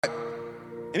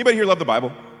Anybody here love the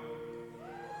Bible?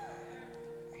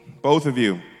 Both of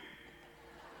you.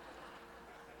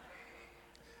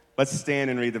 Let's stand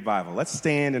and read the Bible. Let's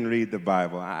stand and read the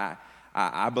Bible.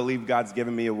 I believe God's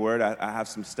given me a word. I have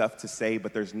some stuff to say,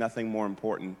 but there's nothing more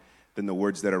important than the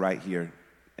words that are right here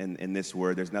in this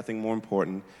word. There's nothing more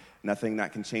important, nothing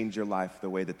that can change your life the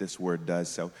way that this word does.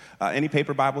 So, any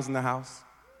paper Bibles in the house?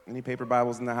 Any paper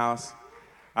Bibles in the house?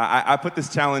 I put this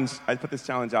challenge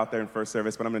out there in first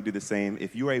service, but I'm going to do the same.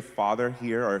 If you are a father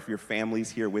here, or if your family's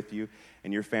here with you,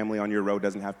 and your family on your road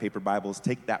doesn't have paper Bibles,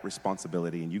 take that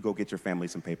responsibility, and you go get your family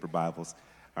some paper Bibles.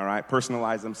 All right?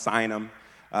 Personalize them, sign them,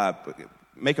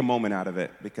 make a moment out of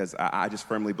it, because I just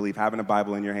firmly believe having a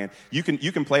Bible in your hand. You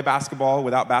can play basketball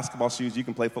without basketball shoes. You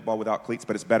can play football without cleats,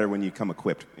 but it's better when you come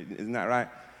equipped. Isn't that right?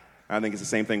 I think it's the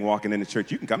same thing walking into church.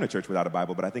 You can come to church without a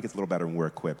Bible, but I think it's a little better when we're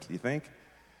equipped. You think?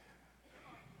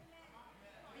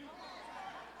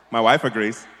 My wife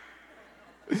agrees.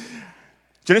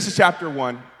 Genesis chapter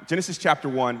 1,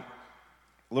 a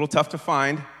little tough to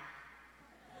find.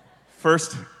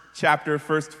 First chapter,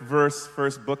 first verse,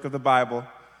 first book of the Bible.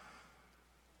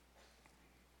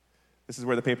 This is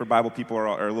where the paper Bible people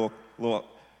are a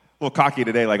little cocky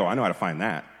today, like, oh, I know how to find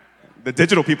that. The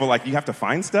digital people are like, you have to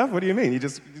find stuff? What do you mean? You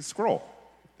scroll.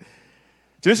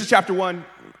 Genesis chapter 1, I'm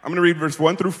going to read verse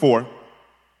 1 through 4,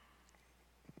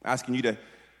 asking you to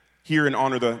hear and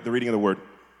honor the reading of the word.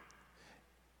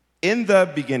 In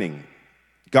the beginning,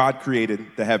 God created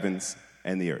the heavens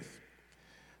and the earth.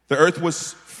 The earth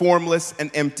was formless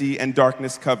and empty, and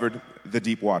darkness covered the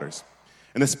deep waters.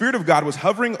 And the Spirit of God was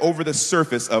hovering over the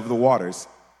surface of the waters.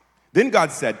 Then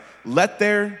God said, "Let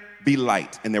there be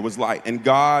light," and there was light. And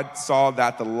God saw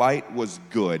that the light was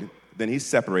good. Then he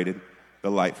separated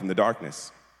the light from the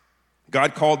darkness.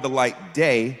 God called the light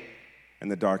day,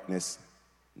 and the darkness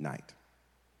night.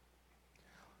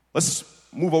 Let's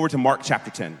move over to Mark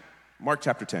chapter 10. Mark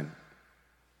chapter 10.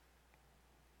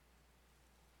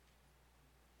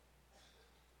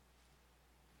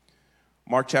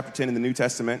 Mark chapter 10 in the New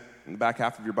Testament, in the back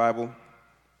half of your Bible.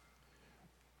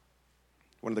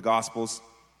 One of the Gospels.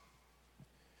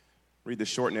 Read the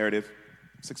short narrative,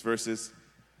 6 verses.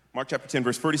 Mark chapter 10,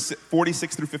 verse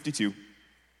 46 through 52.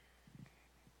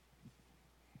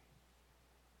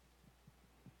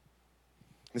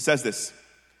 It says this: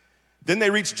 Then they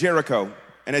reached Jericho,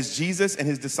 and as Jesus and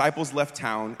his disciples left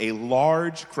town, a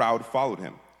large crowd followed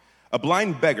him. A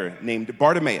blind beggar named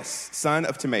Bartimaeus, son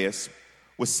of Timaeus,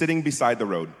 was sitting beside the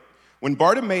road. When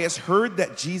Bartimaeus heard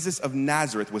that Jesus of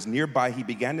Nazareth was nearby, he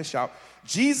began to shout,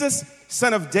 "Jesus,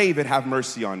 son of David, have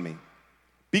mercy on me."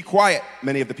 "Be quiet,"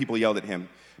 many of the people yelled at him.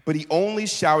 But he only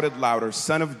shouted louder,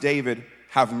 "Son of David,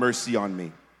 have mercy on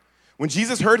me." When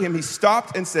Jesus heard him, he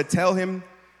stopped and said, "Tell him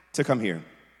to come here."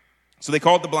 So they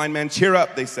called the blind man. "Cheer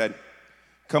up," they said.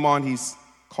 "Come on, he's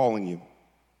calling you."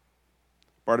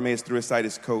 Bartimaeus threw aside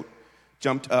his coat,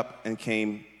 jumped up, and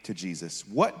came to Jesus.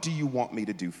 "What do you want me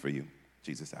to do for you?"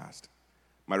 Jesus asked.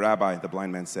 "My rabbi," the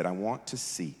blind man said, "I want to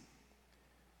see."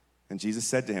 And Jesus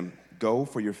said to him, "Go,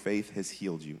 for your faith has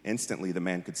healed you." Instantly the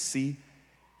man could see,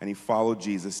 and he followed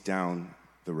Jesus down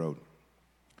the road.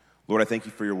 Lord, I thank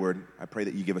you for your word. I pray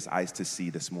that you give us eyes to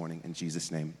see this morning. In Jesus'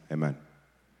 name, amen.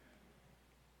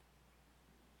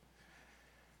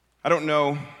 I don't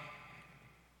know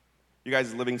you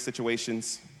guys' living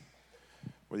situations,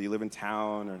 whether you live in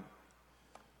town or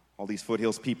all these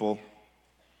foothills people,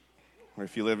 or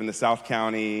if you live in the South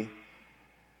County.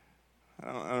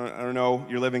 I don't know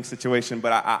your living situation,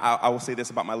 but I will say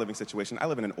this about my living situation. I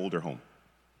live in an older home.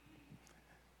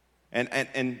 And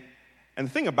the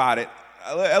thing about it,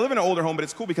 I live in an older home, but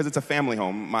it's cool because it's a family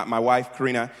home. My wife,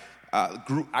 Karina,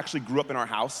 grew up in our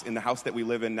house, in the house that we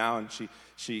live in now, and she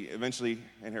eventually,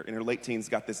 in her late teens,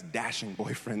 got this dashing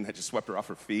boyfriend that just swept her off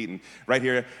her feet, and right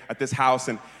here at this house,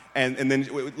 and then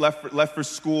left for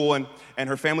school, and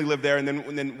her family lived there, and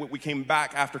then we came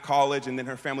back after college, and then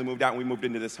her family moved out, and we moved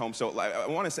into this home. So I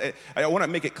want to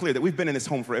make it clear that we've been in this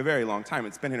home for a very long time.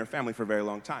 It's been in her family for a very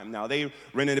long time. Now, they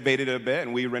renovated it a bit,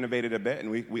 and we renovated a bit, and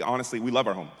we honestly love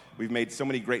our home. We've made so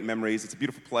many great memories. It's a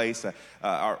beautiful place.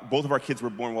 Both of our kids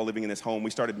were born while living in this home. We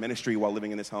started ministry while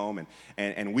living in this home,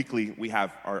 and weekly we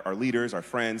have our leaders, our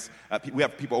friends. We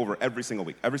have people over every single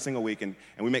week, and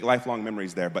we make lifelong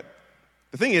memories there. But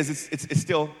the thing is, it's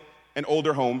still an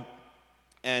older home,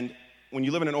 and when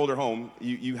you live in an older home,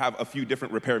 you have a few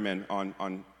different repairmen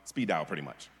on speed dial, pretty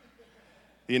much.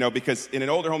 Because in an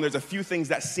older home, there's a few things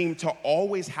that seem to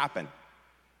always happen,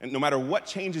 and no matter what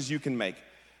changes you can make,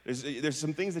 there's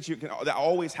some things that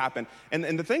always happen.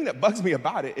 And the thing that bugs me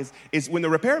about it is when the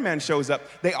repairman shows up,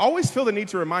 they always feel the need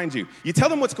to remind you. You tell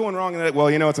them what's going wrong, and they're like, well,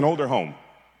 it's an older home.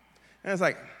 And it's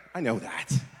like, I know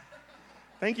that.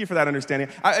 Thank you for that understanding.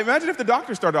 Imagine if the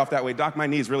doctor started off that way. Doc, my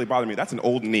knees really bother me. That's an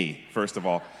old knee, first of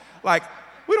all. Like,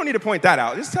 we don't need to point that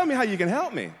out. Just tell me how you can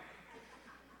help me.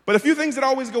 But a few things that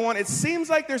always go on. It seems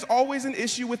like there's always an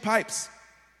issue with pipes.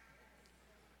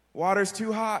 Water's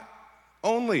too hot,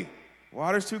 only.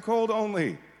 Water's too cold,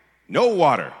 only. No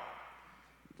water.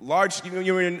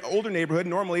 You're in an older neighborhood,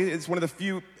 normally it's one of the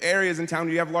few areas in town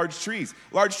where you have large trees.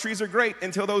 Large trees are great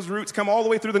until those roots come all the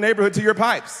way through the neighborhood to your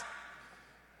pipes,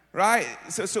 right?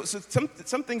 So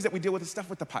some things that we deal with is stuff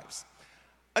with the pipes.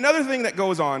 Another thing that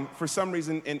goes on for some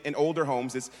reason in older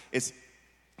homes is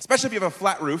especially if you have a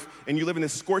flat roof and you live in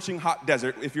this scorching hot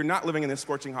desert. If you're not living in this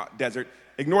scorching hot desert,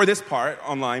 ignore this part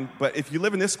online, but if you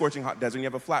live in this scorching hot desert and you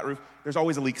have a flat roof, there's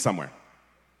always a leak somewhere.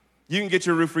 You can get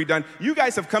your roof redone. You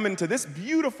guys have come into this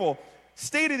beautiful,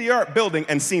 state-of-the-art building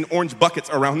and seen orange buckets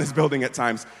around this building at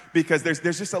times because there's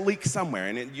just a leak somewhere.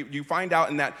 And you find out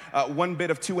in that one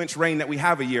bit of 2-inch rain that we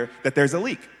have a year that there's a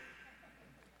leak.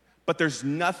 But there's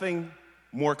nothing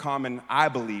more common, I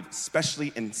believe,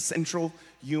 especially in central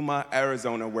Yuma,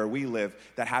 Arizona, where we live,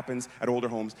 that happens at older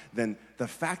homes than the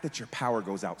fact that your power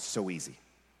goes out so easy.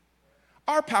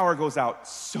 Our power goes out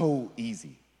so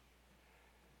easy.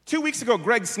 2 weeks ago,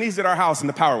 Greg sneezed at our house and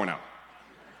the power went out.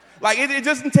 Like, it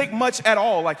doesn't take much at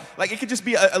all. Like it could just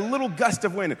be a little gust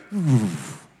of wind.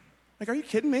 Like, are you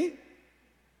kidding me?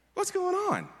 What's going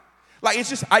on? Like,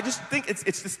 I just think it's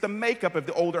just the makeup of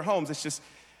the older homes. It's just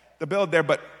the build there.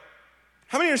 But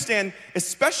how many understand,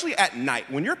 especially at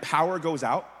night, when your power goes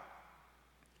out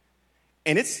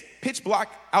and it's pitch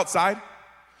black outside,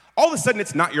 all of a sudden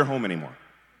it's not your home anymore.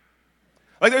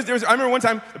 Like I remember one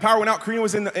time the power went out. Karina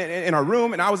was in our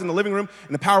room and I was in the living room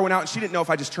and the power went out and she didn't know if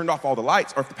I just turned off all the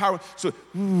lights or if the power. So,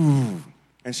 and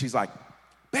she's like,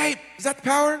 "Babe, is that the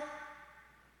power?"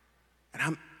 And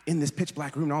I'm in this pitch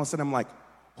black room and all of a sudden I'm like,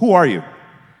 "Who are you?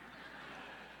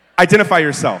 Identify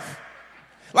yourself."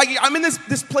 Like I'm in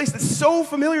this place that's so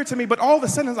familiar to me, but all of a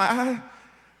sudden I was like,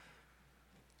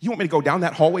 "You want me to go down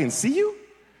that hallway and see you?"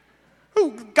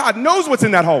 Who God knows what's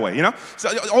in that hallway, you know? So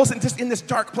all of a sudden, just in this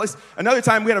dark place. Another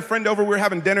time, we had a friend over, we were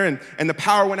having dinner, and the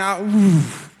power went out,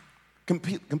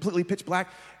 completely pitch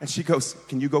black. And she goes,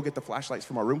 "Can you go get the flashlights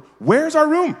from our room?" Where's our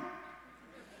room?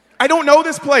 I don't know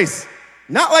this place.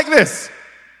 Not like this.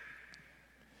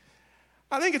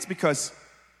 I think it's because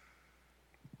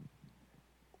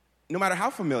no matter how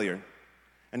familiar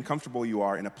and comfortable you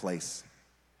are in a place,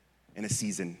 in a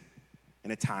season,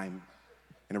 in a time,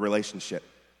 in a relationship,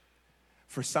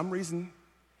 for some reason,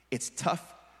 it's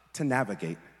tough to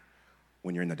navigate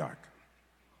when you're in the dark.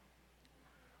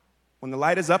 When the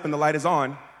light is up and the light is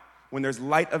on, when there's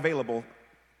light available,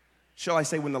 shall I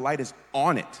say when the light is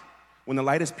on it, when the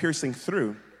light is piercing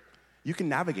through, you can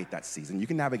navigate that season, you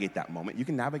can navigate that moment, you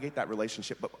can navigate that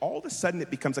relationship, but all of a sudden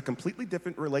it becomes a completely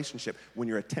different relationship when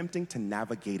you're attempting to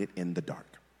navigate it in the dark.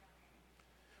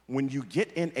 When you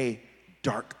get in a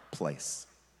dark place,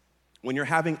 when you're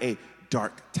having a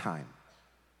dark time.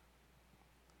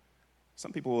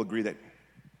 Some people will agree that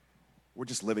we're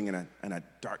just living in a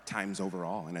dark times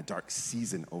overall, in a dark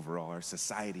season overall. Our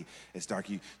society is dark.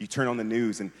 You turn on the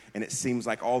news, and it seems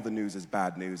like all the news is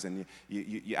bad news. And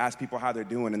you ask people how they're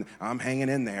doing, and I'm hanging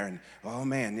in there. And oh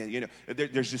man, you know,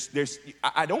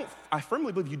 I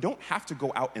firmly believe you don't have to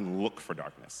go out and look for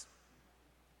darkness.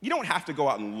 You don't have to go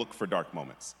out and look for dark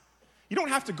moments. You don't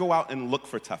have to go out and look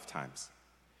for tough times.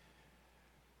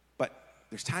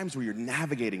 There's times where you're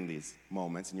navigating these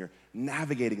moments and you're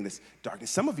navigating this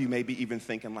darkness. Some of you may be even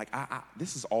thinking like,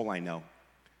 this is all I know.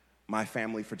 My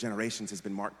family for generations has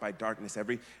been marked by darkness.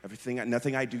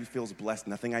 Nothing I do feels blessed.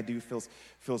 Nothing I do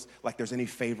feels like there's any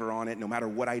favor on it. No matter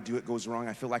what I do, it goes wrong.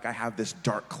 I feel like I have this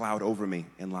dark cloud over me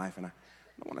in life. And I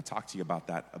want to talk to you about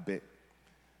that a bit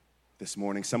this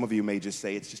morning. Some of you may just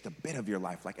say it's just a bit of your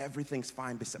life, like everything's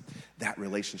fine, except that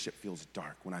relationship feels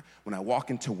dark. When I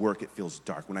walk into work, it feels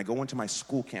dark. When I go into my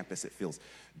school campus, it feels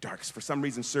dark. For some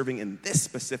reason, serving in this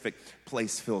specific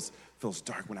place feels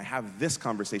dark. When I have this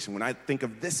conversation, when I think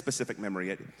of this specific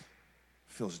memory, it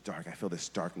feels dark. I feel this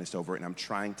darkness over it, and I'm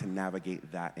trying to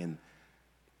navigate that in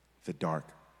the dark.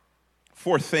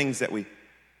 4 things that we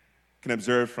can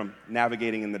observe from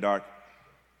navigating in the dark.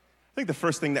 I think the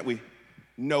first thing that we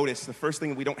notice, the first thing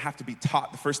that we don't have to be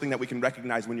taught, the first thing that we can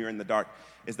recognize when you're in the dark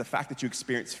is the fact that you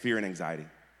experience fear and anxiety.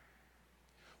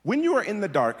 When you are in the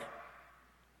dark,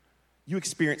 you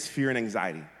experience fear and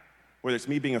anxiety, whether it's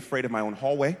me being afraid of my own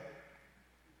hallway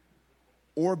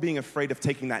or being afraid of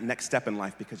taking that next step in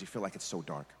life because you feel like it's so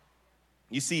dark.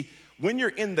 You see, when you're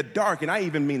in the dark, and I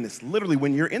even mean this literally,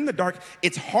 when you're in the dark,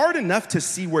 it's hard enough to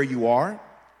see where you are,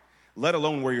 let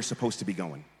alone where you're supposed to be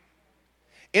going.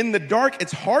 In the dark,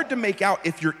 it's hard to make out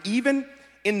if you're even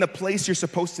in the place you're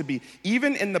supposed to be.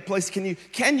 Even in the place, can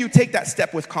you take that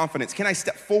step with confidence? Can I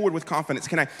step forward with confidence?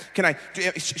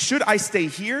 Should I stay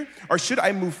here or should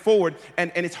I move forward?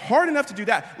 And it's hard enough to do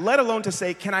that, let alone to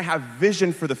say, can I have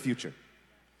vision for the future?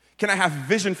 Can I have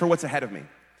vision for what's ahead of me?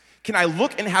 Can I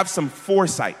look and have some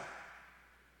foresight?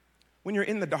 When you're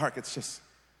in the dark, it's just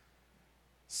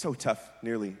so tough,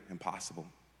 nearly impossible.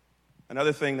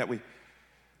 Another thing that we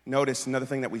notice, another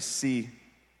thing that we see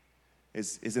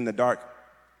is in the dark,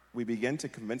 we begin to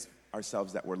convince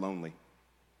ourselves that we're lonely.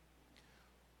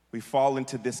 We fall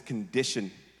into this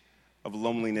condition of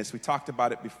loneliness. We talked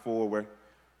about it before where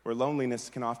loneliness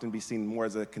can often be seen more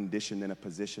as a condition than a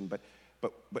position.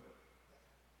 But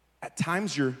at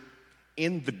times you're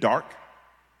in the dark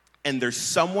and there's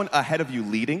someone ahead of you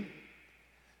leading,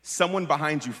 someone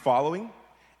behind you following,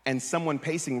 and someone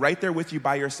pacing right there with you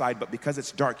by your side, but because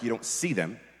it's dark, you don't see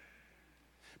them.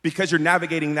 Because you're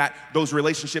navigating those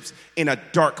relationships in a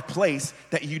dark place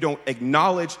that you don't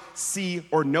acknowledge, see,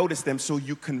 or notice them, so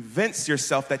you convince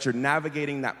yourself that you're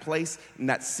navigating that place and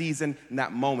that season and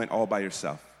that moment all by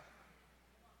yourself.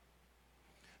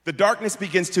 The darkness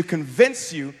begins to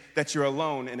convince you that you're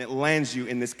alone, and it lands you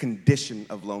in this condition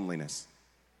of loneliness.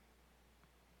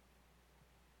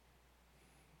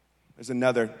 There's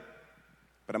another,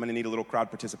 but I'm going to need a little crowd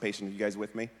participation. Are you guys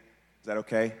with me? Is that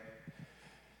okay?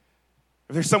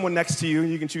 If there's someone next to you,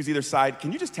 you can choose either side.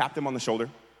 Can you just tap them on the shoulder?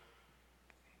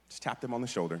 Just tap them on the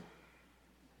shoulder.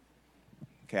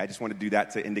 Okay, I just want to do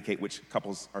that to indicate which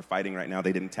couples are fighting right now.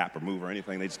 They didn't tap or move or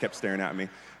anything. They just kept staring at me.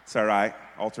 It's all right.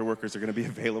 Altar workers are going to be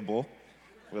available.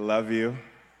 We love you.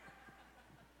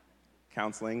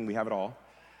 Counseling, we have it all.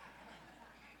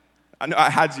 I know I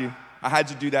had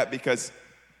you do that because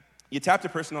you tapped a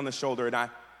person on the shoulder, and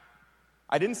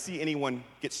I didn't see anyone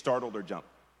get startled or jump.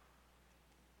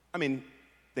 I mean,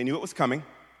 they knew it was coming.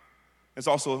 It's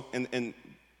also in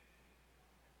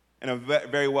a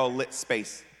very well-lit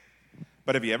space.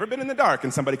 But have you ever been in the dark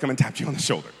and somebody come and tap you on the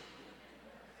shoulder?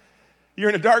 You're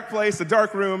in a dark place, a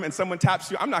dark room, and someone taps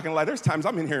you. I'm not going to lie, there's times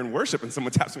I'm in here in worship and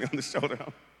someone taps me on the shoulder.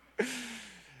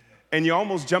 And you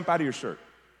almost jump out of your shirt.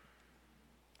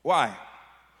 Why?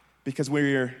 Because when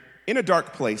you're in a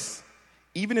dark place,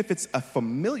 even if it's a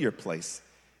familiar place,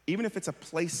 even if it's a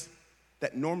place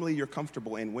that normally you're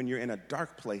comfortable in, when you're in a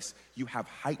dark place, you have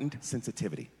heightened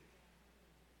sensitivity.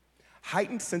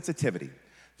 Heightened sensitivity.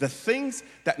 The things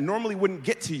that normally wouldn't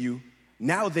get to you,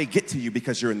 now they get to you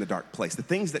because you're in the dark place. The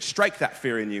things that strike that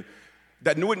fear in you,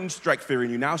 that wouldn't strike fear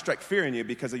in you, now strike fear in you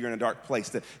because you're in a dark place.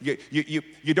 That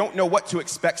you don't know what to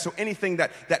expect, so anything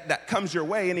that comes your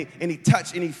way, any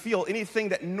touch, any feel, anything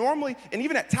that normally, and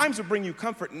even at times would bring you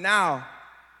comfort, now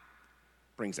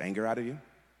brings anger out of you,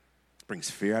 brings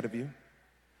fear out of you,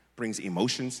 brings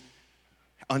emotions,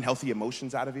 unhealthy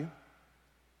emotions out of you.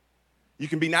 You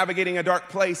can be navigating a dark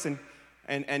place and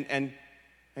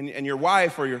your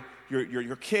wife or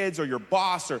your kids or your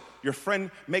boss or your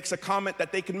friend makes a comment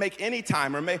that they can make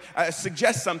anytime or may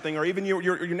suggest something, or even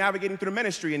you're navigating through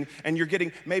ministry and you're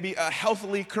getting maybe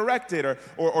healthily corrected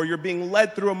or you're being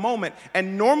led through a moment.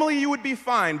 And normally you would be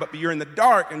fine, but you're in the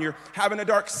dark and you're having a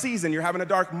dark season, you're having a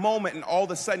dark moment, and all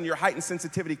of a sudden your heightened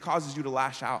sensitivity causes you to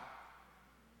lash out.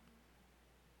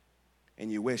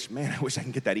 And you wish, man, I wish I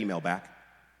can get that email back.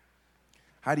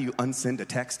 How do you unsend a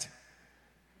text?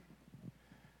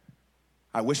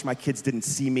 I wish my kids didn't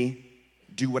see me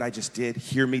do what I just did,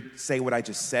 hear me say what I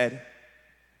just said.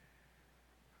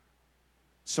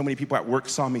 So many people at work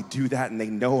saw me do that, and they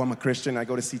know I'm a Christian. I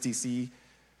go to CTC.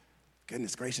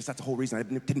 Goodness gracious, that's the whole reason I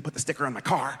didn't put the sticker on my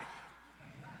car.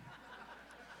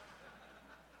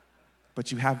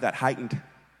 But you have that heightened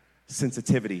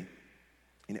sensitivity,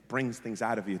 and it brings things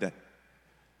out of you that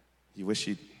you wish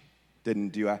you didn't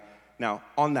do. Now,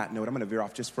 on that note, I'm going to veer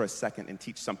off just for a second and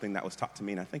teach something that was taught to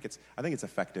me, and I think it's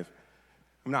effective.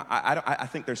 I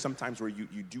think there's sometimes where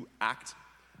you do act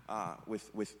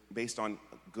with based on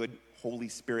good Holy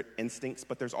Spirit instincts,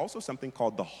 but there's also something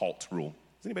called the HALT rule.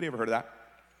 Has anybody ever heard of that?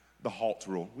 The HALT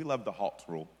rule. We love the HALT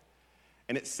rule.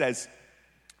 And it says,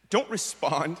 don't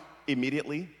respond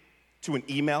immediately to an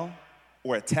email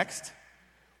or a text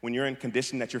when you're in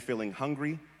condition that you're feeling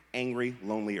hungry, angry,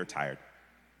 lonely, or tired.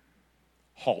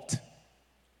 HALT.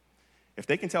 If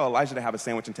they can tell Elijah to have a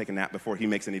sandwich and take a nap before he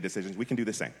makes any decisions, we can do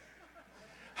the same.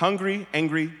 Hungry,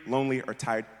 angry, lonely, or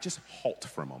tired, just halt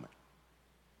for a moment.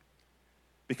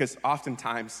 Because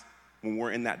oftentimes, when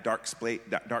we're in that dark space,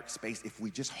 if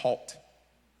we just halt,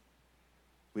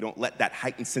 we don't let that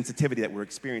heightened sensitivity that we're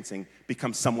experiencing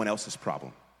become someone else's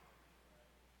problem.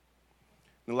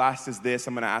 And the last is this.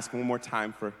 I'm going to ask one more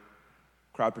time for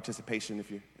crowd participation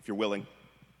if you're willing.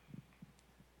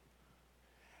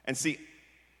 And see,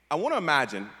 I want to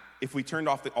imagine if we turned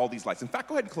off all these lights. In fact,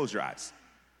 go ahead and close your eyes.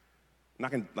 I'm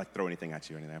not going to throw anything at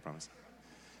you or anything, I promise.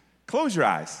 Close your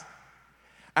eyes.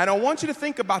 And I want you to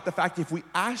think about the fact if we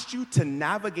asked you to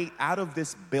navigate out of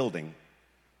this building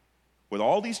with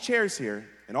all these chairs here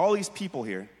and all these people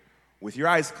here with your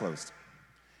eyes closed.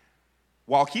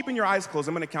 While keeping your eyes closed,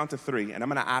 I'm going to count to 3, and I'm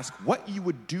going to ask what you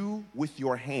would do with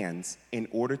your hands in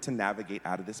order to navigate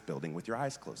out of this building with your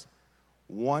eyes closed.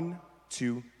 1,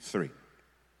 2, 3.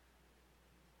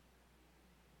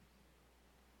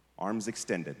 Arms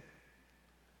extended.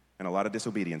 And a lot of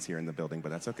disobedience here in the building, but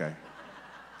that's okay.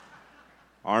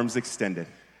 Arms extended.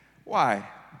 Why?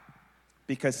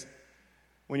 Because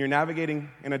when you're navigating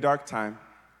in a dark time,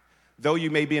 though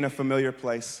you may be in a familiar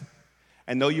place,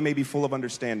 and though you may be full of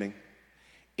understanding,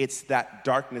 it's that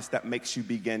darkness that makes you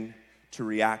begin to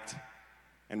react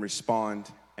and respond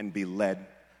and be led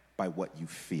by what you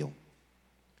feel.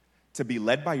 To be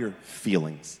led by your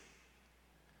feelings.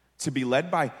 To be led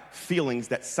by feelings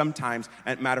that sometimes,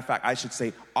 and matter of fact, I should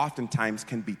say oftentimes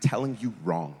can be telling you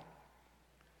wrong.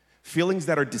 Feelings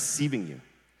that are deceiving you.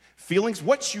 Feelings,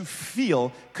 what you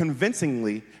feel convincing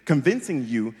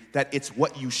you that it's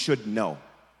what you should know.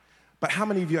 But how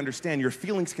many of you understand your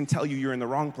feelings can tell you you're in the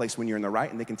wrong place when you're in the right,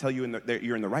 and they can tell you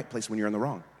you're in the right place when you're in the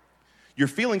wrong. Your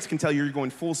feelings can tell you you're going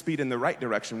full speed in the right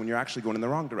direction when you're actually going in the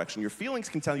wrong direction. Your feelings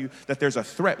can tell you that there's a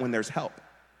threat when there's help.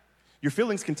 Your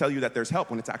feelings can tell you that there's help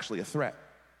when it's actually a threat.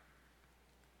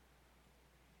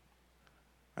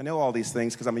 I know all these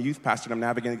things because I'm a youth pastor and I'm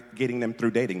navigating them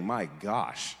through dating. My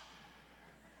gosh.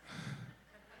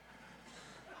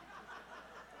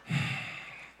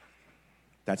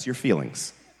 That's your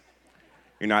feelings.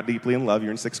 You're not deeply in love,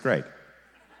 you're in 6th grade.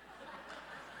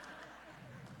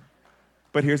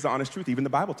 But here's the honest truth. Even the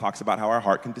Bible talks about how our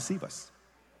heart can deceive us.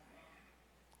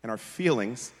 And our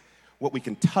feelings, what we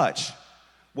can touch,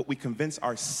 what we convince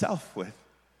ourselves with,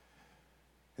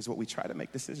 is what we try to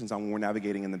make decisions on when we're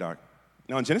navigating in the dark.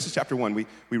 Now, in Genesis chapter 1,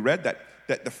 we read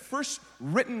that the first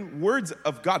written words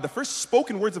of God, the first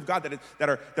spoken words of God that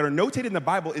are notated in the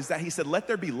Bible is that he said, let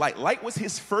there be light. Light was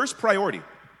his first priority.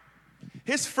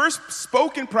 His first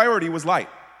spoken priority was light.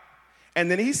 And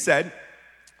then he said,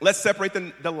 let's separate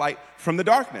the light from the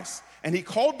darkness. And he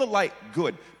called the light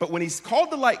good. But when he's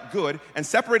called the light good and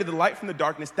separated the light from the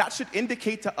darkness, that should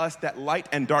indicate to us that light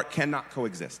and dark cannot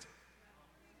coexist.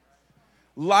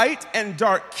 Light and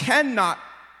dark cannot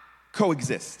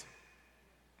coexist.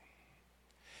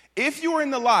 If you are in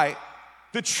the light,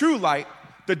 the true light,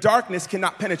 the darkness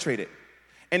cannot penetrate it.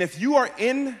 And if you are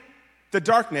in the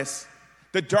darkness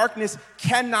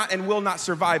cannot and will not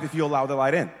survive if you allow the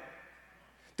light in.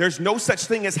 There's no such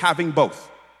thing as having both.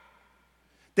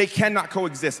 They cannot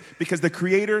coexist because the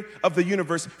creator of the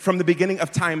universe from the beginning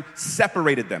of time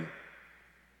separated them.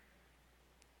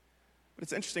 But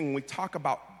it's interesting when we talk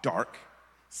about dark,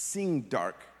 seeing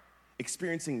dark,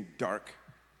 experiencing dark,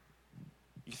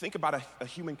 you think about a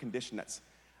human condition that's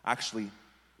actually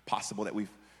possible that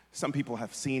some people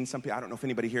have seen, I don't know if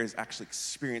anybody here has actually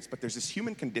experienced, but there's this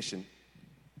human condition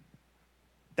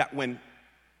that when,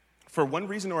 for one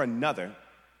reason or another,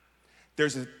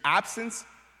 there's an absence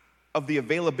of the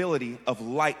availability of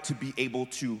light to be able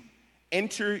to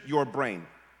enter your brain.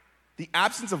 The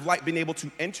absence of light being able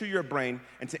to enter your brain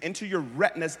and to enter your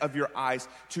retinas of your eyes,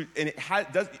 and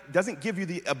it doesn't give you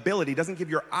the ability, doesn't give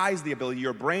your eyes the ability,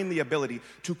 your brain the ability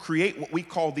to create what we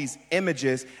call these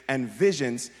images and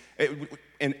visions.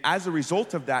 And as a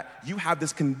result of that, you have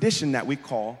this condition that we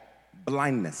call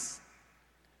blindness.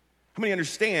 How many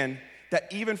understand that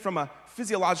even from a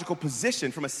physiological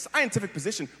position, from a scientific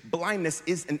position, blindness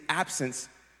is an absence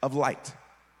of light?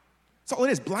 That's all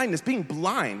it is. Blindness, being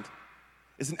blind,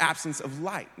 is an absence of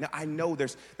light. Now, I know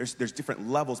there's different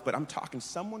levels, but I'm talking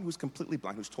someone who's completely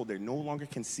blind, who's told they no longer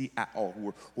can see at all,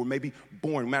 who were maybe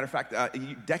born. Matter of fact, I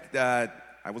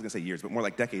was gonna say years, but more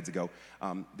like decades ago,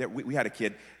 we had a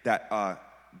kid that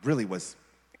really was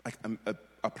like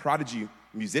a prodigy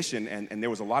musician, and there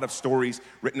was a lot of stories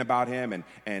written about him and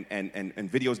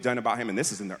videos done about him, and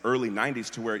this is in the early 90s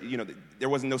to where, there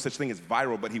wasn't no such thing as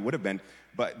viral, but he would have been.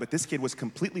 But this kid was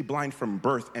completely blind from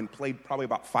birth and played probably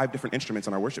about 5 different instruments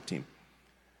on our worship team,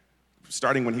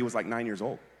 starting when he was like 9 years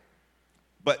old.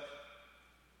 But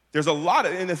there's a lot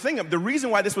of, and the reason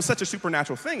why this was such a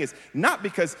supernatural thing is not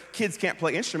because kids can't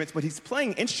play instruments, but he's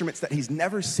playing instruments that he's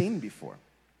never seen before.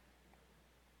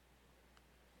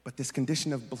 But this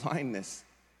condition of blindness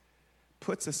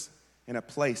puts us in a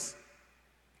place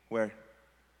where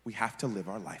we have to live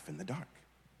our life in the dark.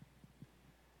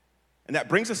 And that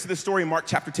brings us to the story in Mark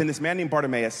chapter 10, this man named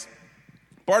Bartimaeus.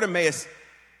 Bartimaeus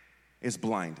is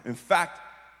blind. In fact,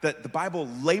 that the Bible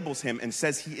labels him and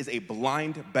says he is a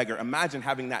blind beggar. Imagine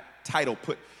having that title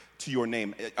put to your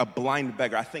name, a blind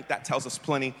beggar. I think that tells us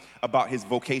plenty about his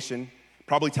vocation,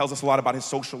 probably tells us a lot about his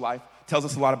social life, tells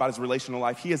us a lot about his relational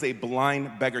life. He is a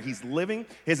blind beggar. He's living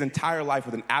his entire life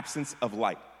with an absence of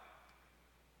light.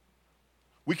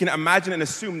 We can imagine and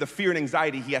assume the fear and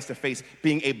anxiety he has to face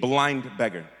being a blind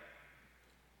beggar.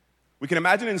 We can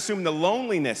imagine and assume the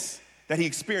loneliness that he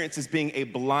experiences being a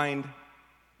blind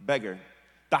beggar.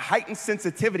 The heightened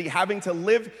sensitivity having to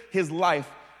live his life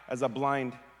as a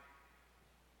blind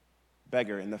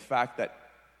beggar, and the fact that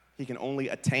he can only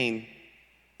attain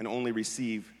and only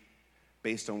receive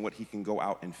based on what he can go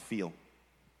out and feel.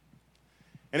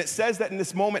 And it says that in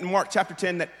this moment in Mark chapter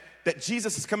 10 that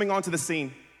Jesus is coming onto the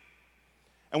scene.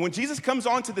 And when Jesus comes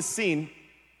onto the scene,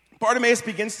 Bartimaeus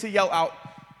begins to yell out,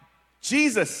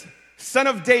 "Jesus, Son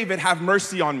of David, have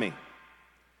mercy on me.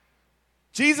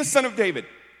 Jesus, Son of David,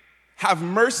 have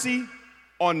mercy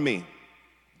on me."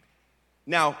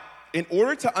 Now, in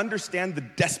order to understand the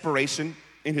desperation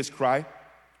in his cry,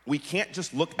 we can't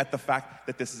just look at the fact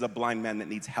that this is a blind man that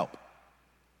needs help.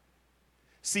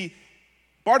 See,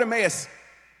 Bartimaeus,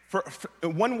 for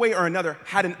one way or another,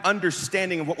 had an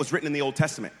understanding of what was written in the Old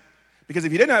Testament. Because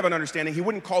if he didn't have an understanding, he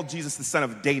wouldn't call Jesus the Son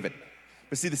of David.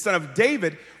 But see, the Son of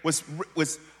David was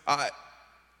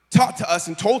taught to us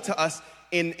and told to us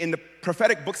in the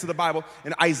prophetic books of the Bible,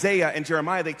 in Isaiah and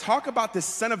Jeremiah. They talk about this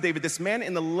Son of David, this man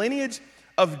in the lineage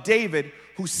of David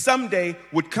who someday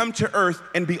would come to earth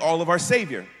and be all of our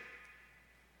Savior.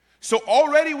 So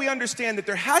already we understand that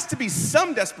there has to be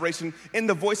some desperation in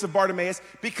the voice of Bartimaeus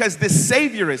because this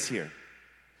Savior is here.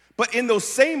 But in those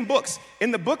same books,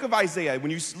 in the book of Isaiah, when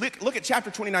you look at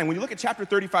chapter 29, when you look at chapter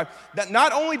 35, that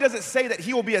not only does it say that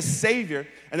he will be a Savior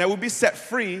and that we'll be set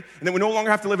free and that we no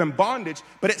longer have to live in bondage,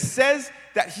 but it says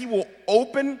that he will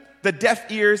open the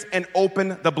deaf ears and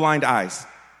open the blind eyes.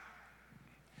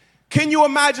 Can you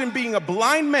imagine being a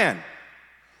blind man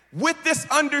with this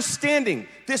understanding,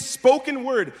 this spoken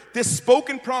word, this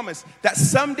spoken promise that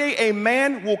someday a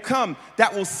man will come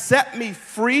that will set me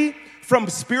free from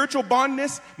spiritual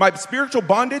bondage, my spiritual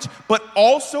bondage, but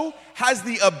also has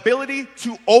the ability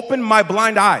to open my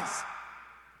blind eyes?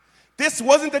 This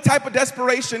wasn't the type of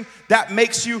desperation that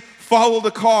makes you follow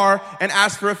the car and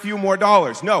ask for a few more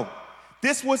dollars. No,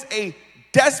 this was a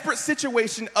desperate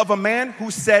situation of a man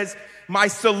who says, my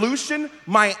solution,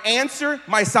 my answer,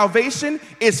 my salvation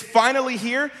is finally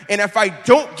here, and if I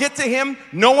don't get to him,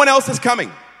 no one else is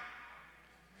coming.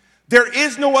 There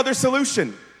is no other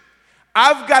solution.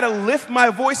 I've got to lift my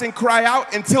voice and cry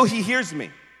out until he hears me.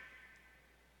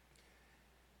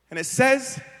 And it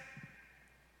says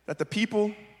that the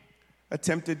people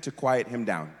attempted to quiet him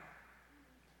down.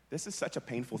 This is such a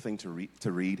painful thing to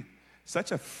read,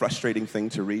 such a frustrating thing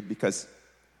to read, because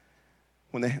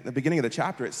when the beginning of the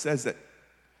chapter, it says that,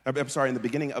 in the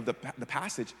beginning of the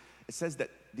passage, it says that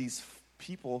these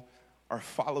people are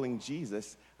following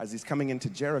Jesus as he's coming into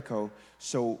Jericho.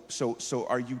 So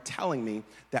are you telling me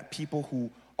that people who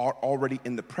are already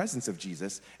in the presence of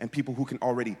Jesus and people who can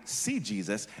already see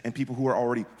Jesus and people who are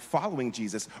already following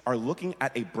Jesus are looking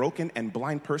at a broken and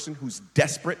blind person who's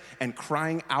desperate and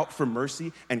crying out for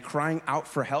mercy and crying out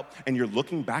for help, and you're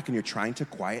looking back and you're trying to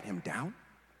quiet him down?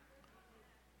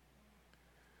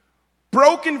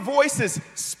 Broken voices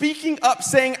speaking up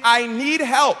saying, I need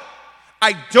help.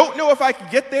 I don't know if I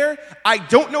can get there. I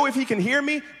don't know if he can hear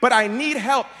me, but I need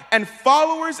help. And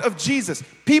followers of Jesus,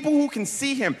 people who can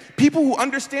see him, people who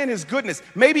understand his goodness,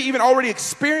 maybe even already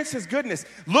experience his goodness,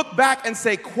 look back and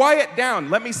say, quiet down.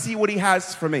 Let me see what he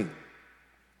has for me.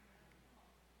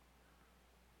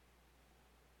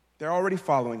 They're already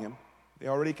following him. They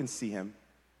already can see him.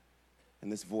 And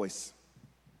this voice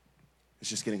is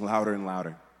just getting louder and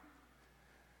louder.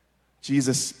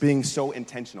 Jesus being so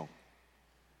intentional.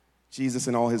 Jesus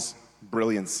in all his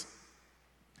brilliance.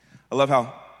 I love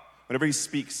how whenever he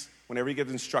speaks, whenever he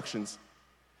gives instructions,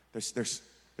 there's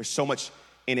so much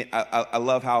in it. I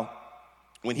love how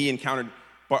when he encountered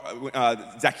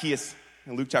Zacchaeus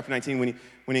in Luke chapter 19,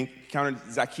 when he encountered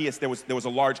Zacchaeus, there was a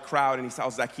large crowd, and he saw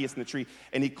Zacchaeus in the tree,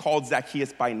 and he called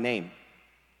Zacchaeus by name.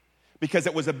 Because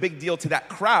it was a big deal to that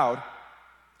crowd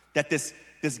that this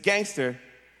gangster,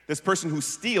 this person who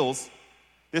steals,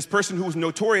 this person who was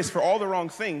notorious for all the wrong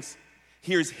things,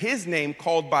 hears his name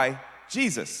called by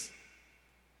Jesus.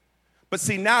 But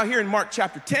see, now here in Mark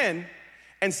chapter 10,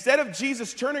 instead of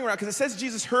Jesus turning around, because it says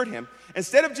Jesus heard him,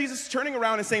 instead of Jesus turning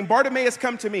around and saying, Bartimaeus,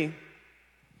 come to me,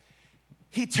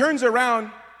 he turns around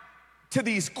to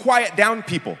these quiet down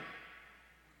people.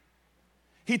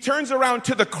 He turns around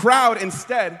to the crowd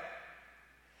instead,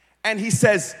 and he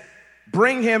says,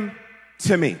 bring him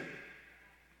to me.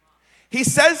 He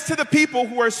says to the people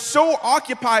who are so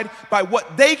occupied by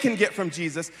what they can get from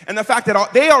Jesus and the fact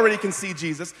that they already can see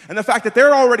Jesus and the fact that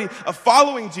they're already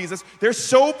following Jesus, they're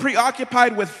so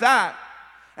preoccupied with that.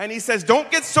 And he says, don't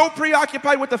get so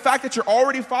preoccupied with the fact that you're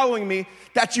already following me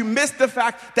that you miss the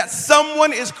fact that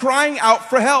someone is crying out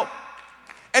for help.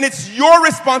 And it's your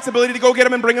responsibility to go get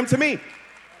them and bring them to me.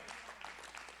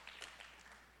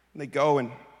 And they go,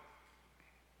 and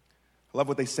I love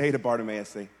what they say to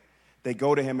Bartimaeus. They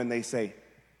go to him and they say,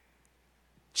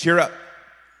 cheer up.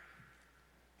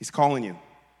 He's calling you.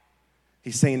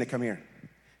 He's saying to come here.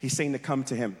 He's saying to come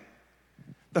to him.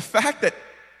 The fact that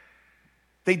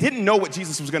they didn't know what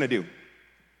Jesus was going to do.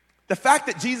 The fact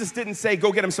that Jesus didn't say,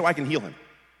 go get him so I can heal him.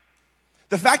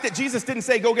 The fact that Jesus didn't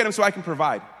say, go get him so I can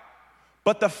provide.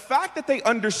 But the fact that they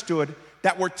understood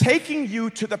that we're taking you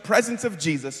to the presence of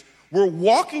Jesus, we're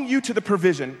walking you to the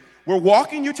provision, we're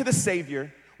walking you to the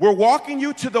Savior, we're walking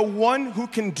you to the one who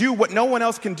can do what no one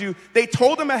else can do. They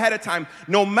told him ahead of time,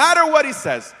 no matter what he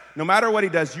says, no matter what he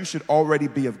does, you should already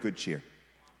be of good cheer.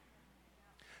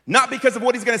 Not because of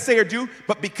what he's going to say or do,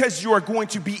 but because you are going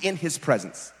to be in his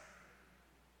presence.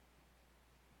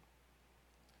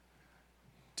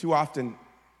 Too often,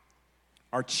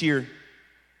 our cheer,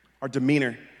 our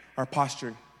demeanor, our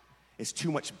posture is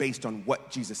too much based on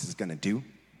what Jesus is going to do,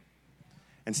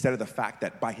 instead of the fact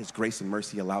that by his grace and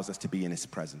mercy, he allows us to be in his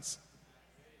presence.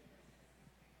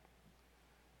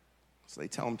 So they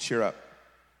tell him, cheer up.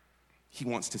 He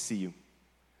wants to see you.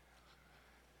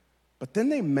 But then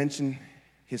they mention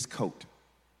his coat.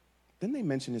 Come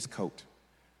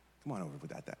on over with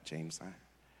that, James.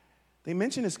 They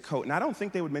mention his coat, and I don't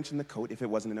think they would mention the coat if it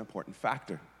wasn't an important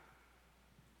factor.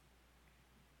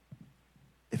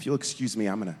 If you'll excuse me,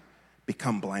 I'm going to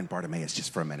become blind Bartimaeus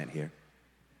just for a minute here.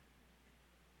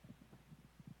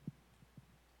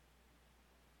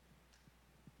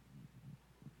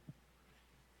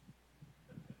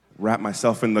 Wrap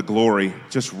myself in the glory.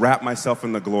 Just wrap myself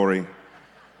in the glory.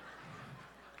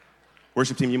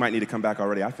 Worship team, you might need to come back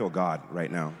already. I feel God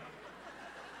right now.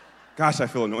 Gosh, I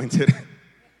feel anointed.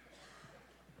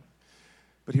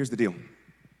 But here's the deal.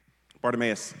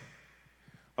 Bartimaeus,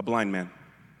 a blind man.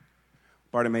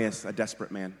 Bartimaeus, a desperate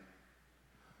man.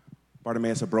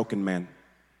 Bartimaeus, a broken man,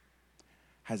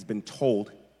 has been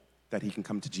told that he can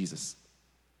come to Jesus.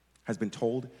 Has been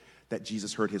told that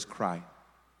Jesus heard his cry.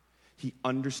 He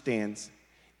understands,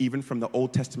 even from the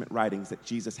Old Testament writings, that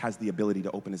Jesus has the ability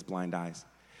to open his blind eyes,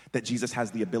 that Jesus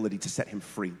has the ability to set him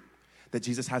free, that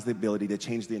Jesus has the ability to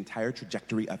change the entire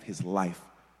trajectory of his life.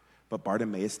 But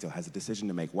Bartimaeus still has a decision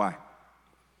to make. Why?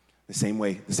 The same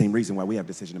reason why we have a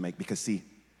decision to make. Because see,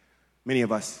 many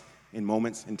of us in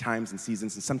moments, in times, and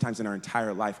seasons, and sometimes in our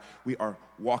entire life, we are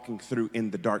walking through in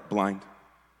the dark blind.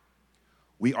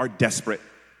 We are desperate.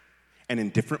 And in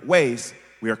different ways,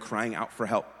 we are crying out for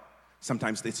help.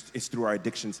 Sometimes it's through our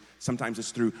addictions. Sometimes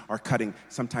it's through our cutting.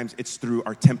 Sometimes it's through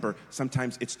our temper.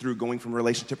 Sometimes it's through going from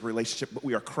relationship to relationship. But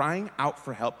we are crying out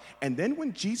for help. And then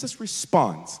when Jesus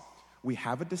responds, we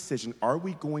have a decision. Are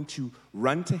we going to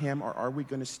run to him, or are we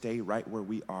going to stay right where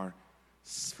we are,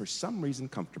 for some reason,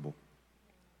 comfortable?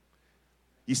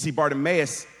 You see,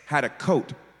 Bartimaeus had a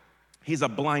coat. He's a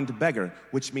blind beggar,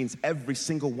 which means every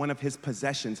single one of his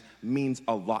possessions means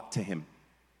a lot to him.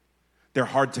 They're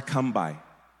hard to come by.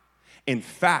 In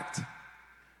fact,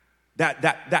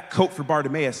 that coat for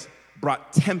Bartimaeus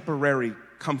brought temporary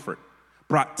comfort,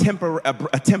 brought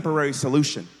a temporary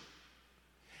solution.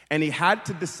 And he had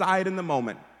to decide in the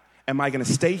moment, am I going to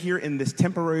stay here in this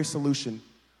temporary solution,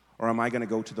 or am I going to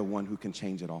go to the one who can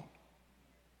change it all?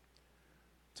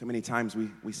 Too many times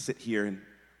we sit here and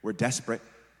we're desperate.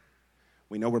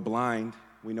 We know we're blind.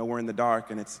 We know we're in the dark,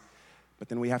 but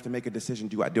then we have to make a decision.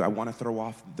 Do I want to throw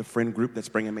off the friend group that's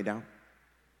bringing me down?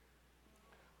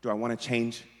 Do I want to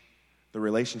change the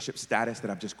relationship status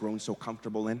that I've just grown so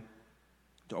comfortable in?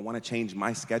 Do I want to change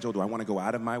my schedule? Do I want to go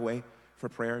out of my way for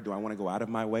prayer? Do I want to go out of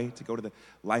my way to go to the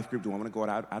life group? Do I want to go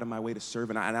out of my way to serve?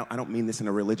 And I don't mean this in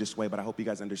a religious way, but I hope you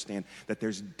guys understand that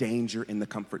there's danger in the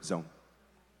comfort zone.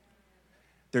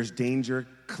 There's danger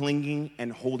clinging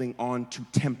and holding on to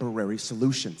temporary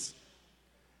solutions.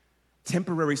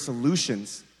 Temporary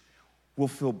solutions will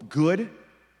feel good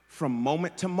from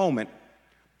moment to moment,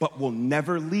 but will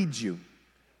never lead you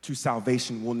to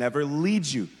salvation, will never lead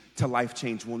you to life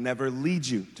change, will never lead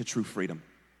you to true freedom.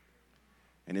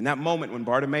 And in that moment when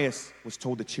Bartimaeus was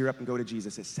told to cheer up and go to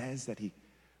Jesus, it says that he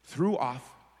threw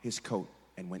off his coat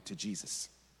and went to Jesus.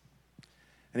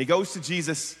 And he goes to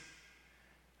Jesus,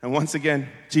 and once again,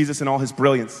 Jesus in all his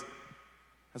brilliance,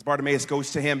 as Bartimaeus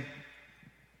goes to him,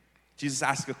 Jesus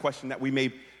asks a question that we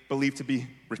may believe to be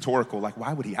rhetorical, like,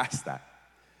 why would he ask that?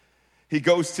 He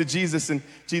goes to Jesus, and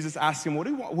Jesus asks him, what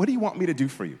do you want me to do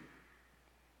for you?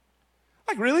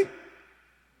 Like, really?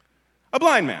 A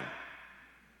blind man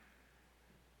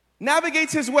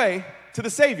navigates his way to the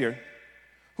Savior,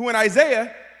 who in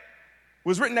Isaiah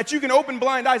was written that you can open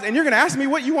blind eyes, and you're going to ask me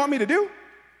what you want me to do?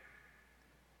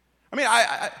 I mean,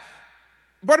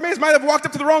 Bartimaeus might have walked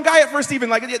up to the wrong guy at first even.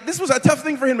 Like, this was a tough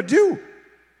thing for him to do. And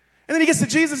then he gets to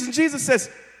Jesus, and Jesus says,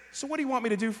 so what do you want me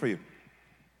to do for you?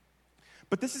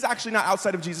 But this is actually not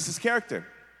outside of Jesus' character.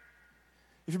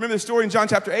 If you remember the story in John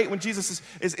chapter 8, when Jesus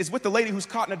is with the lady who's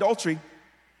caught in adultery,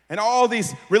 and all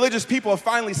these religious people have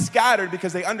finally scattered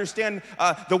because they understand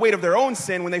the weight of their own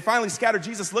sin. When they finally scatter,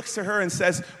 Jesus looks to her and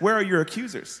says, where are your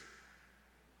accusers?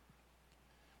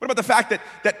 What about the fact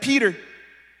that Peter,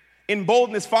 in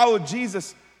boldness, followed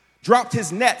Jesus, dropped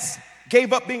his nets,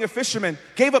 gave up being a fisherman,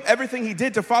 gave up everything he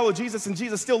did to follow Jesus, and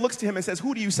Jesus still looks to him and says,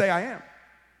 who do you say I am?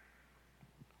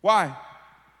 Why?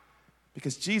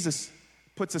 Because Jesus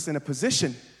puts us in a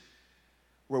position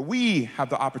where we have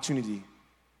the opportunity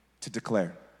to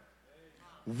declare.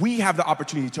 We have the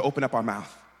opportunity to open up our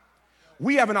mouth.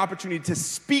 We have an opportunity to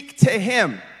speak to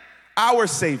him, our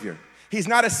Savior. He's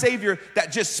not a Savior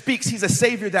that just speaks. He's a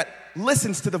Savior that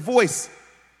listens to the voice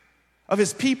of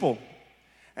his people.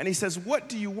 And he says, what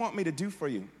do you want me to do for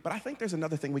you? But I think there's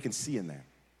another thing we can see in there.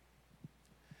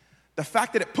 The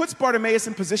fact that it puts Bartimaeus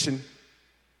in position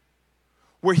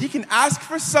where he can ask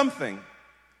for something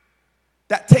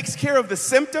that takes care of the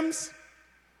symptoms,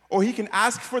 or he can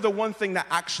ask for the one thing that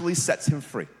actually sets him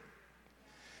free.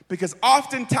 Because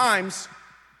oftentimes,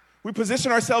 we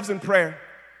position ourselves in prayer.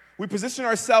 We position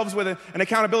ourselves with an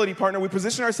accountability partner. We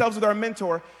position ourselves with our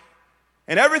mentor.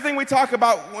 And everything we talk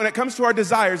about when it comes to our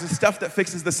desires is stuff that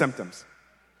fixes the symptoms.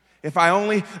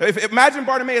 Imagine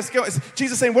Bartimaeus,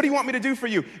 Jesus saying, what do you want me to do for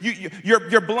you?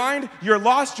 You're blind, you're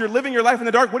lost, you're living your life in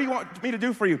the dark. What do you want me to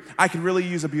do for you? I could really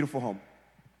use a beautiful home.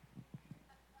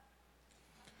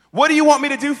 What do you want me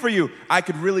to do for you? I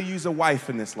could really use a wife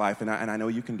in this life, and I know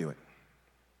you can do it.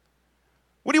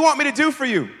 What do you want me to do for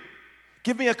you?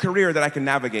 Give me a career that I can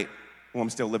navigate while I'm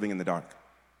still living in the dark.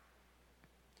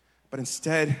 But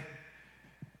instead,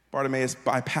 Bartimaeus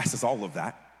bypasses all of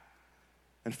that.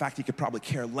 In fact, he could probably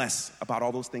care less about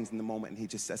all those things in the moment, and he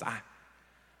just says,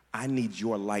 I need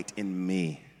your light in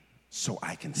me so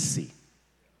I can see.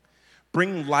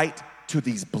 Bring light to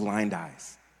these blind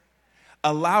eyes.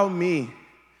 Allow me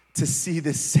to see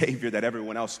this Savior that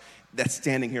everyone else that's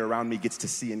standing here around me gets to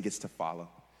see and gets to follow.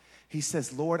 He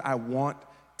says, Lord, I want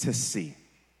to see.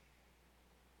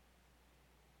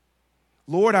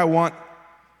 Lord, I want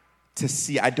to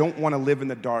see. I don't want to live in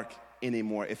the dark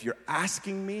anymore. If you're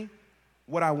asking me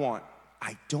what I want,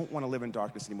 I don't want to live in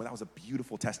darkness anymore. That was a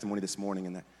beautiful testimony this morning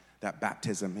in that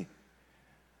baptism.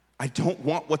 I don't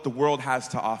want what the world has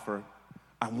to offer.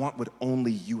 I want what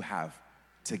only you have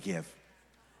to give.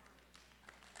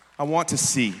 I want to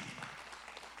see.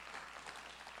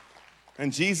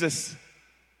 And Jesus,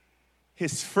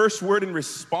 his first word in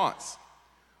response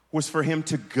was for him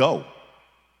to go.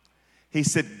 He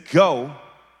said, go,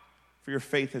 for your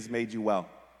faith has made you well.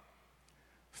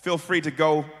 Feel free to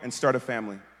go and start a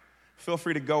family. Feel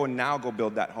free to go and now go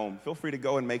build that home. Feel free to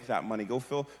go and make that money.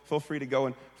 Feel free to go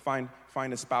and find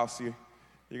a spouse. You're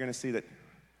going to see that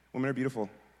women are beautiful.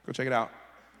 Go check it out.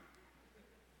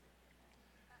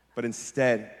 But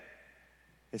instead,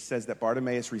 it says that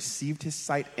Bartimaeus received his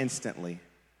sight instantly,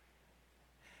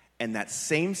 and that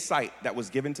same sight that was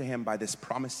given to him by this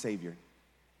promised Savior,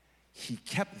 he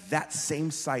kept that same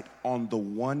sight on the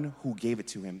one who gave it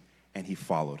to him, and he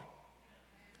followed.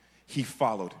 He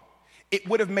followed. It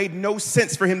would have made no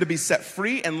sense for him to be set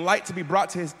free and light to be brought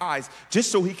to his eyes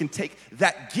just so he can take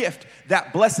that gift,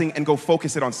 that blessing, and go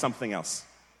focus it on something else.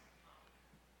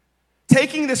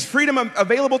 Taking this freedom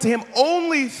available to him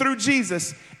only through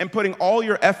Jesus and putting all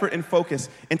your effort and focus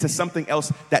into something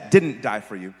else that didn't die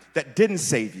for you, that didn't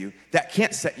save you, that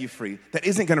can't set you free, that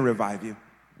isn't going to revive you.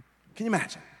 Can you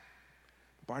imagine?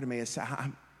 Bartimaeus said,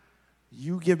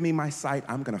 you give me my sight,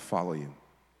 I'm going to follow you.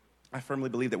 I firmly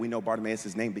believe that we know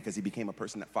Bartimaeus' name because he became a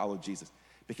person that followed Jesus,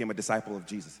 became a disciple of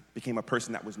Jesus, became a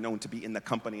person that was known to be in the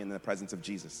company and in the presence of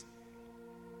Jesus.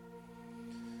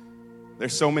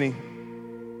 There's so many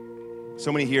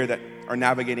here that are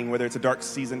navigating, whether it's a dark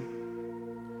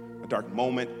season, a dark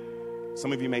moment.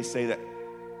 Some of you may say that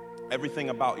everything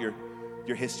about your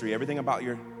history, everything about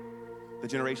the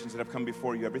generations that have come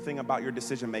before you, everything about your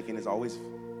decision making has always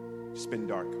just been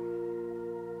dark.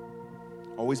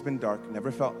 Always been dark.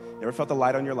 Never felt the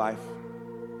light on your life.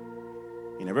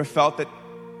 You never felt that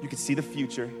you could see the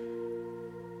future.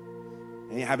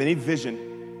 And you have any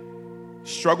vision.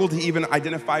 Struggle to even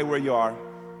identify where you are.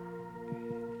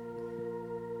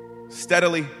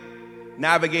 steadily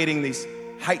navigating these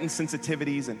heightened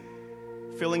sensitivities and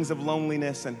feelings of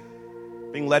loneliness and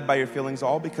being led by your feelings,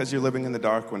 all because you're living in the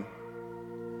dark when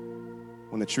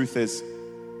the truth is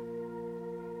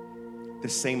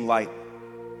this same light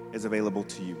is available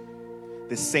to you.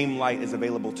 This same light is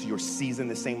available to your season.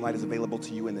 This same light is available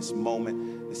to you in this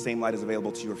moment. The same light is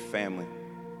available to your family.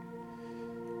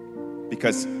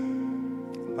 Because,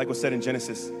 like was said in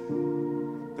Genesis,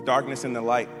 the darkness and the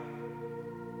light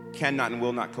cannot and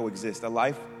will not coexist. A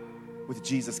life with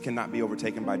Jesus cannot be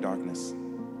overtaken by darkness.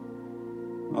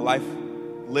 A life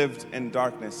lived in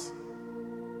darkness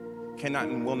cannot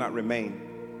and will not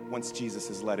remain once Jesus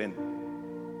is let in.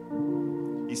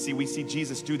 You see, we see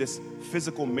Jesus do this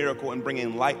physical miracle and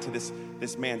bringing light to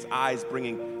this man's eyes,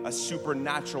 bringing a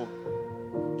supernatural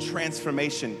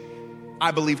transformation,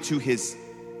 I believe, to his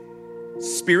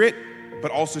spirit,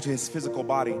 but also to his physical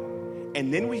body.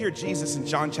 And then we hear Jesus in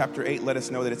John chapter 8 let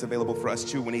us know that it's available for us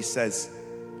too when he says,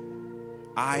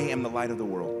 I am the light of the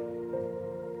world.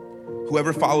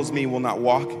 Whoever follows me will not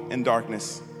walk in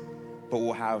darkness, but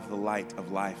will have the light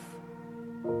of life.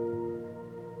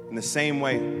 In the same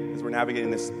way as we're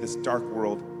navigating this dark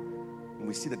world, when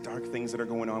we see the dark things that are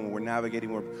going on, when we're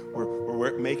navigating,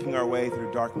 we're making our way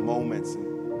through dark moments.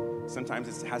 And sometimes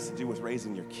it has to do with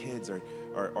raising your kids or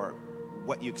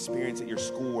what you experience at your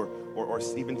school or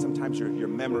even sometimes your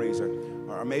memories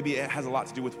or maybe it has a lot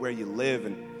to do with where you live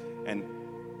and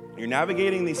you're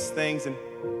navigating these things. And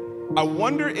I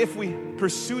wonder if we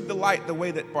pursued the light the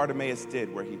way that Bartimaeus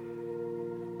did, where he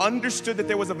understood that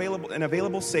there was an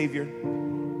available Savior,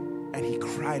 and he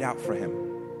cried out for him.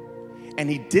 And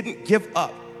he didn't give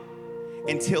up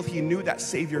until he knew that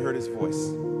Savior heard his voice.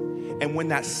 And when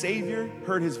that Savior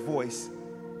heard his voice,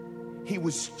 he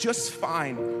was just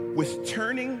fine with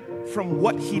turning from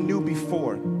what he knew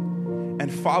before and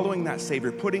following that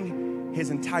Savior, putting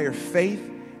his entire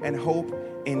faith and hope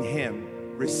in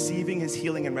him, receiving his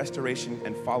healing and restoration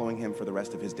and following him for the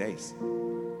rest of his days.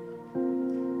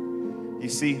 You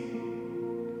see,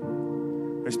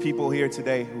 there's people here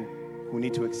today who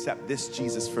need to accept this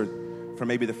Jesus for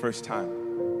maybe the first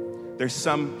time. There's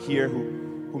some here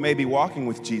who may be walking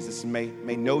with Jesus and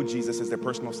may know Jesus as their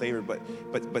personal Savior,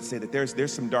 but say that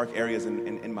there's some dark areas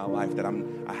in my life that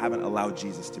I haven't allowed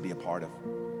Jesus to be a part of.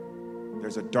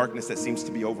 There's a darkness that seems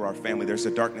to be over our family. There's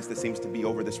a darkness that seems to be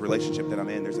over this relationship that I'm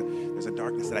in. There's a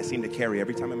darkness that I seem to carry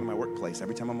every time I'm in my workplace,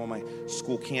 every time I'm on my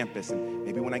school campus, and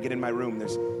maybe when I get in my room.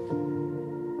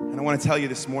 And I want to tell you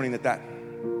this morning that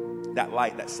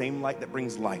light, that same light that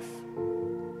brings life,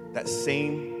 that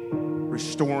same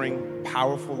restoring,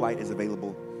 powerful light is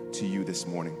available to you this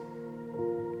morning.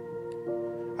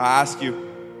 I ask you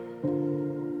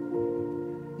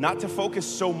not to focus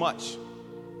so much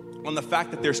on the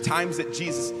fact that there's times that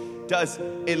Jesus does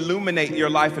illuminate your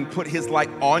life and put his light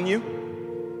on you.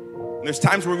 And there's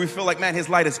times where we feel like, man, his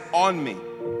light is on me.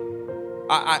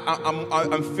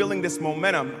 I'm feeling this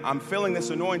momentum. I'm feeling this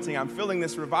anointing. I'm feeling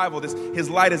this revival. His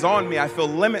light is on me. I feel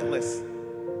limitless.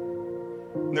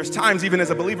 And there's times, even as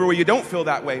a believer, where you don't feel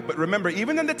that way. But remember,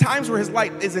 even in the times where his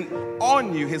light isn't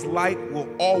on you, his light will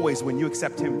always, when you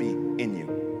accept him, be in you.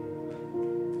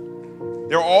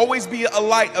 There will always be a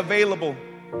light available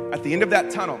at the end of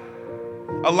that tunnel.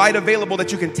 A light available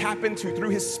that you can tap into through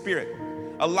his Spirit.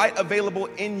 A light available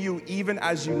in you even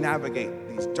as you navigate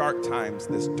these dark times,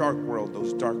 this dark world,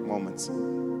 those dark moments.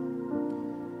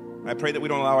 I pray that we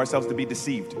don't allow ourselves to be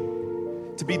deceived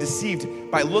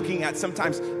by looking at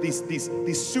sometimes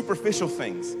these superficial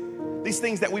things, these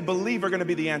things that we believe are going to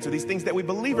be the answer, these things that we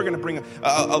believe are going to bring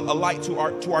a light to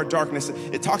our darkness.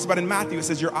 It talks about in Matthew, it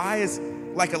says, your eye is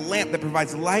like a lamp that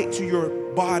provides light to your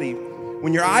body.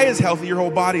 When your eye is healthy, your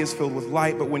whole body is filled with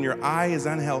light, but when your eye is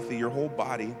unhealthy, your whole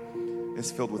body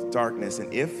is filled with darkness.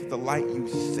 And if the light you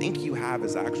think you have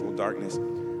is actual darkness,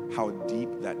 how deep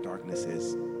that darkness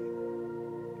is.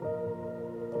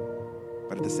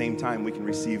 But at the same time, we can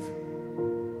receive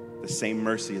the same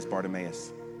mercy as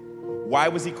Bartimaeus. Why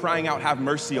was he crying out, have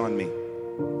mercy on me?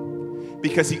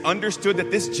 Because he understood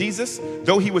that this Jesus,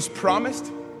 though he was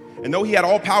promised, and though he had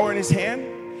all power in his hand,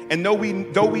 and though we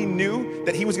knew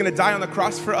that he was going to die on the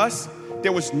cross for us,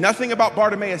 there was nothing about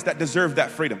Bartimaeus that deserved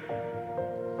that freedom.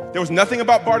 There was nothing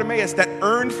about Bartimaeus that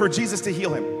earned for Jesus to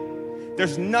heal him.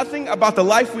 There's nothing about the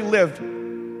life we lived,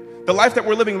 the life that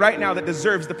we're living right now, that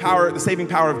deserves the saving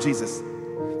power of Jesus.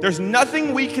 There's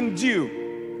nothing we can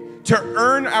do to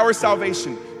earn our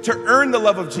salvation, to earn the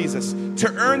love of Jesus,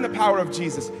 to earn the power of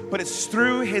Jesus, but it's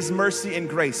through his mercy and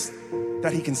grace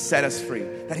that he can set us free,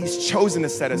 that he's chosen to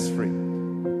set us free.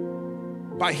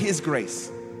 By his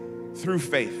grace, through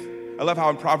faith, I love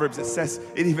how in Proverbs it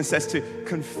even says to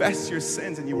confess your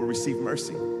sins and you will receive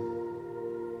mercy.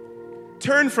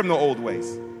 Turn from the old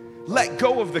ways. Let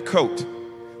go of the coat.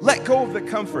 Let go of the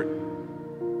comfort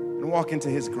and walk into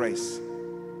his grace.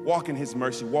 Walk in his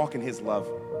mercy. Walk in his love.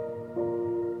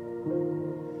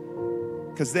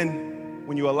 Because then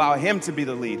when you allow him to be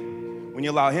the lead, when you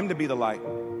allow him to be the light,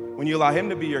 when you allow him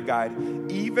to be your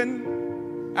guide,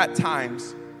 even at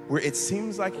times where it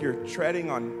seems like you're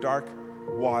treading on dark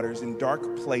waters, in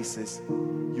dark places,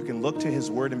 you can look to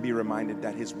his word and be reminded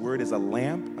that his word is a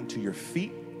lamp unto your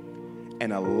feet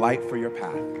and a light for your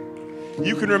path.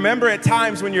 You can remember at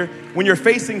times when you're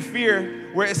facing fear,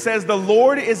 where it says, the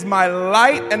Lord is my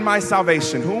light and my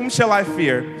salvation. Whom shall I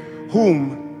fear?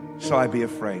 Whom shall I be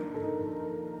afraid?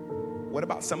 What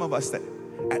about some of us that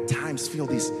at times feel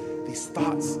these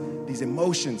thoughts, these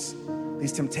emotions,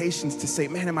 these temptations to say,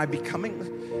 man,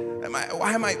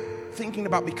 why am I thinking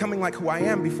about becoming like who I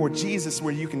am before Jesus,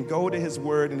 where you can go to his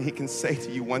word and he can say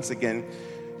to you once again,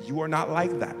 you are not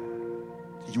like that.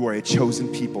 You are a chosen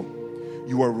people.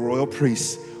 You are royal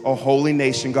priests, a holy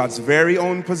nation, God's very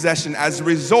own possession. As a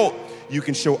result, you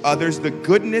can show others the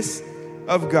goodness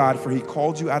of God, for he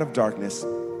called you out of darkness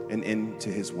and into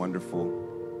his wonderful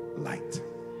light.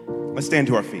 Let's stand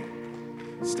to our feet.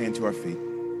 Stand to our feet.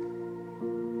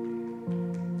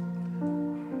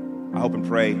 I hope and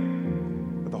pray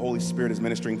that the Holy Spirit is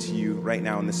ministering to you right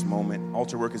now in this moment.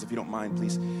 Altar workers, if you don't mind,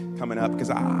 please coming up, because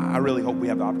I really hope we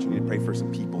have the opportunity to pray for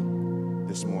some people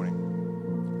this morning.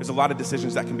 There's a lot of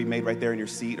decisions that can be made right there in your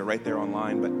seat or right there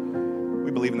online, but we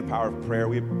believe in the power of prayer.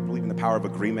 We believe in the power of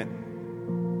agreement.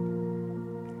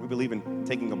 We believe in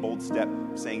taking a bold step,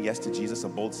 saying yes to Jesus, a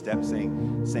bold step,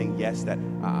 saying yes that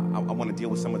I want to deal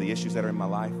with some of the issues that are in my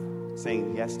life,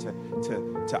 saying yes to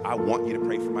I want you to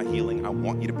pray for my healing. I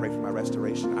want you to pray for my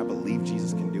restoration. I believe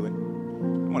Jesus can do it.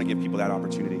 I want to give people that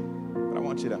opportunity, but I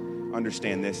want you to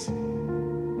understand this.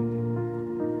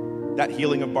 That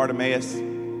healing of Bartimaeus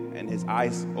and his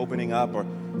eyes opening up, or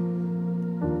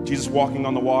Jesus walking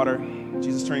on the water,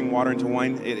 Jesus turning water into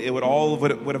wine, it would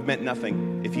have meant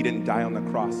nothing if he didn't die on the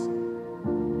cross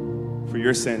for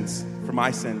your sins, for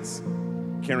my sins,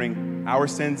 carrying our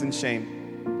sins and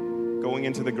shame, going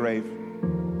into the grave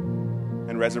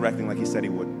and resurrecting like he said he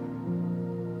would.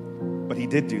 But he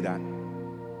did do that.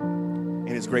 And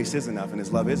his grace is enough and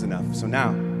his love is enough. So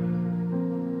now,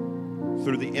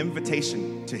 through the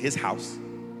invitation to his house,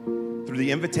 through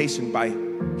the invitation by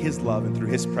his love and through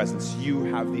his presence, you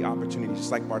have the opportunity,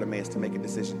 just like Bartimaeus, to make a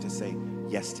decision to say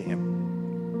yes to him.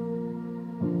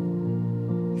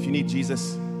 If you need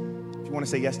Jesus, if you want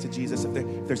to say yes to Jesus, if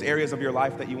there's areas of your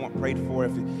life that you want prayed for,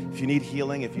 if you need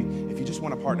healing, if you just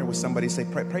want to partner with somebody, say,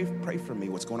 pray for me,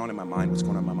 what's going on in my mind, what's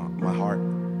going on in my heart.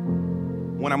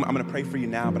 One, I'm going to pray for you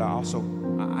now, but I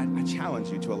challenge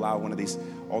you to allow one of these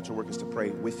altar workers to pray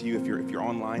with you. If you're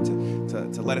online,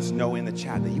 to let us know in the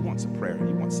chat that you want some prayer,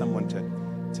 you want someone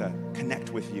to connect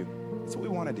with you. That's what we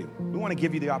want to do. We want to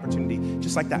give you the opportunity,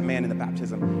 just like that man in the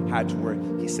baptism had, to where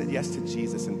he said yes to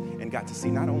Jesus and got to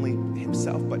see not only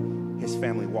himself, but his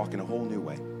family walk in a whole new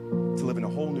way, to live in a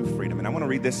whole new freedom. And I want to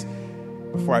read this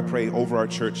before I pray over our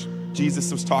church.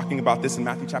 Jesus was talking about this in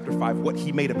Matthew chapter 5, what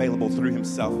he made available through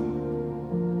himself,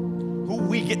 who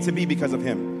we get to be because of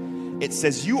him. It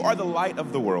says, you are the light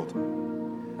of the world.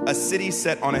 A city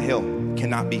set on a hill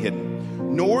cannot be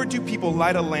hidden. Nor do people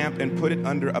light a lamp and put it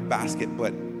under a basket,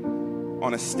 but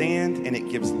on a stand, and it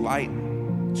gives light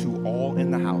to all in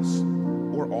the house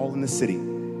or all in the city.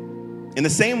 In the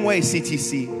same way,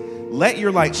 CTC, let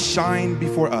your light shine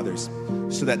before others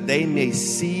so that they may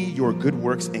see your good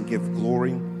works and give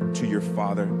glory to your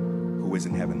Father who is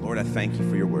in heaven. Lord, I thank you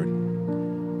for your word.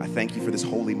 I thank you for this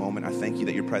holy moment. I thank you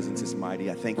that your presence is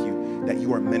mighty. I thank you that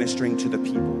you are ministering to the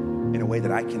people in a way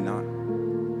that I cannot.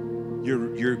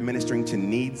 You're ministering to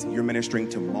needs. You're ministering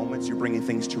to moments. You're bringing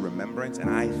things to remembrance. And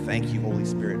I thank you, Holy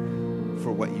Spirit,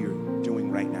 for what you're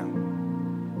doing right now.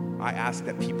 I ask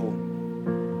that people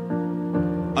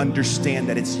understand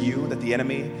that it's you, that the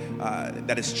enemy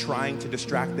that is trying to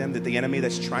distract them, that the enemy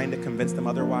that's trying to convince them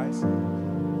otherwise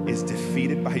is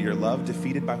defeated by your love,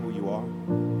 defeated by who you are.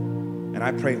 And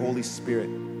I pray, Holy Spirit,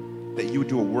 that you would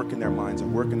do a work in their minds, a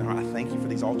work in their heart. I thank you for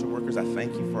these altar workers. I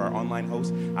thank you for our online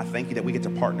hosts. I thank you that we get to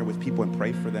partner with people and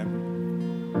pray for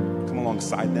them, come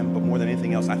alongside them. But more than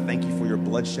anything else, I thank you for your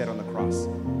bloodshed on the cross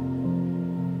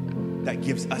that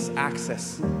gives us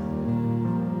access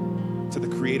to the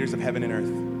creators of heaven and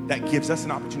earth, that gives us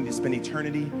an opportunity to spend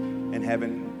eternity in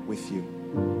heaven with you.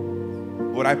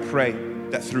 Lord, I pray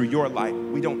that through your light,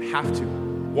 we don't have to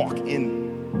walk in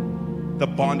the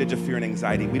bondage of fear and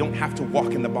anxiety. We don't have to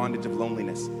walk in the bondage of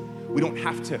loneliness. we don't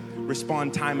have to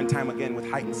respond time and time again with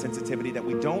heightened sensitivity, that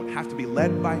we don't have to be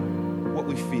led by what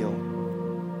we feel,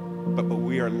 but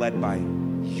we are led by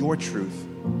your truth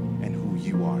and who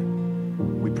you are.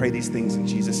 We pray these things in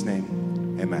Jesus'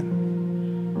 name. Amen.